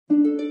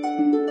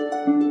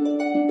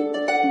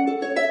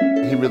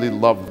He really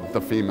loved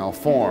the female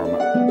form.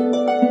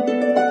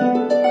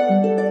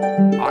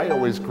 I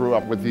always grew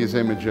up with these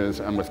images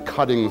and with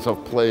cuttings of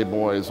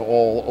Playboys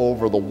all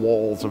over the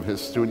walls of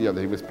his studio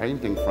that he was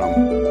painting from.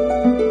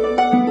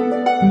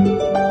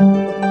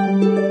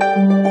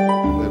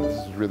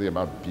 This is really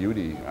about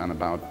beauty and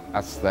about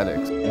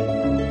aesthetics.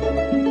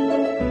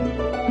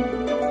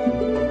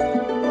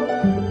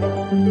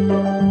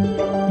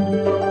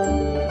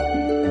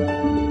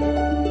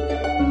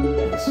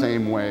 The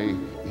same way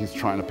he's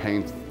trying to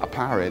paint a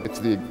parrot. It's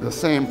the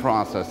same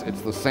process.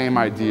 It's the same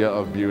idea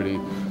of beauty.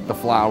 The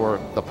flower,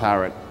 the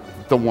parrot,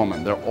 the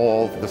woman, they're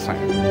all the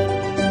same.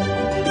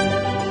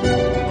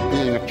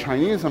 Being a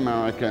Chinese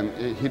American,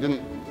 he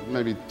didn't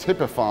maybe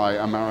typify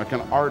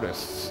American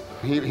artists.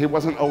 He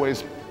wasn't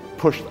always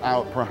pushed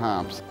out,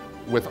 perhaps,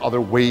 with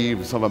other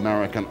waves of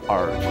American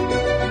art.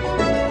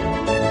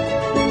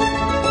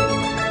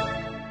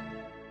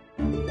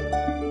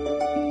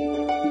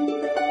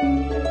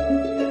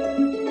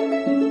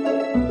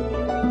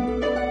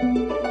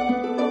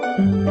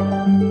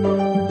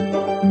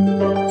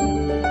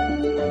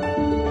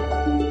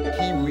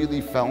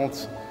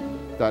 Felt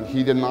that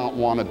he did not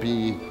want to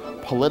be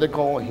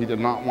political, he did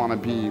not want to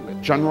be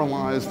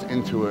generalized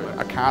into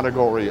a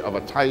category of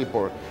a type,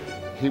 or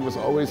he was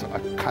always a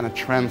kind of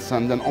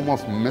transcendent,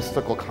 almost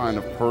mystical kind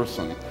of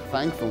person.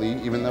 Thankfully,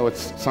 even though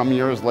it's some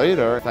years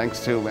later,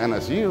 thanks to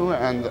NSU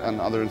and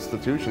other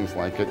institutions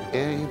like it,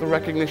 the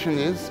recognition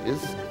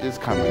is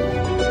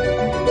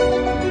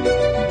coming.